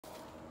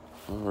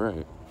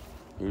Alright,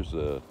 here's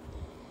a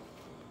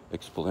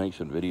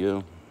explanation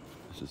video.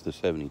 This is the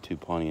 72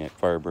 Pontiac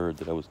Firebird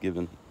that I was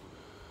given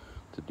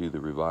to do the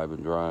revive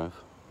and drive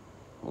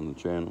on the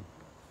channel.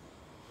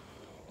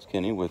 It's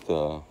Kenny with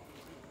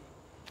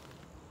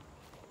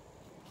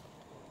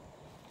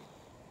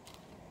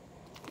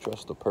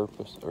trust the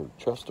purpose, or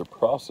trust the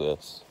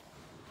process.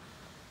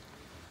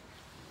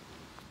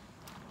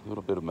 A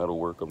little bit of metal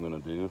work I'm going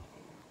to do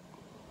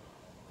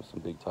with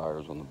some big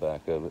tires on the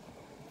back of it.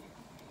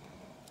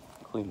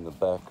 Clean the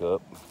back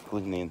up,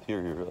 clean the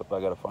interior up.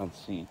 I gotta find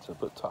seats. I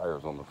put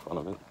tires on the front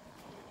of it.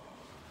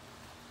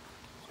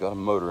 It's got a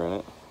motor in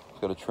it. It's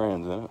got a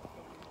trans in it.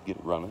 Get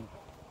it running.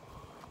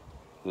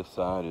 This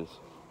side is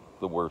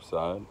the worst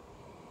side,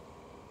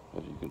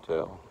 as you can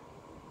tell.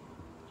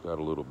 It's got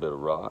a little bit of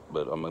rot,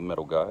 but I'm a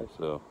metal guy,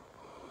 so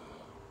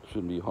it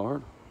shouldn't be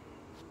hard.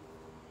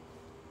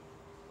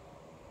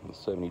 The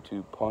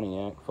 72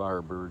 Pontiac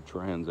Firebird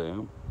Trans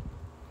Am.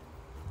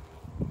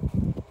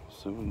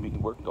 Soon be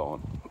worked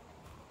on.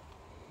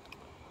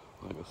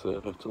 Like I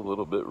said, it's a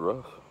little bit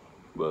rough,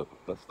 but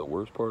that's the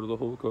worst part of the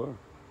whole car.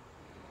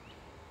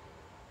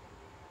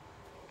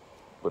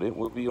 But it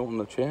will be on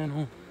the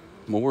channel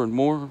more and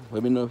more.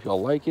 Let me know if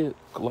y'all like it.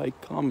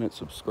 Like, comment,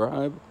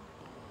 subscribe.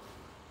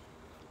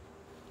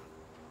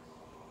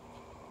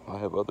 I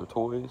have other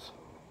toys.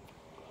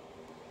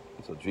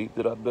 It's a Jeep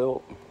that I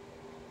built.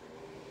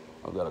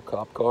 I've got a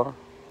cop car.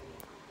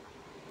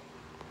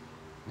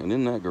 And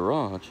in that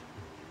garage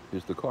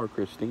is the car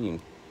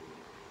Christine.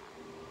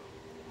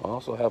 I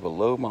also have a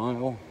low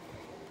mile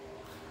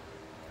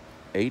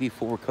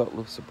 84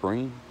 Cutlass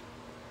Supreme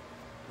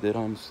that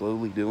I'm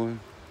slowly doing.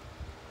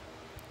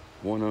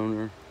 One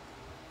owner,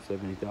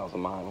 70,000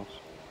 miles.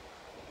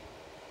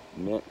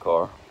 Mint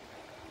car,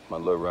 my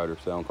lowrider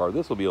sound car.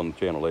 This will be on the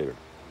channel later.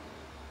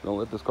 Don't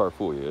let this car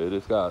fool you.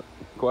 It's got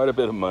quite a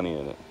bit of money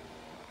in it.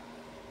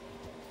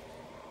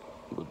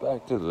 But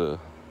back to the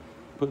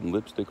putting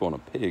lipstick on a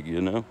pig,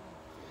 you know.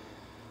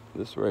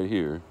 This right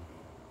here,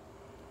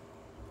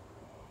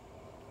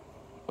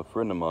 a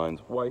friend of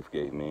mine's wife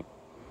gave me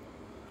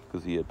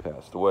because he had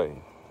passed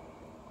away.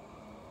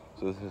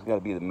 So this has got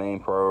to be the main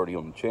priority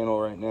on the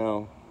channel right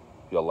now.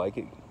 If y'all like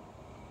it,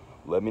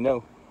 let me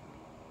know.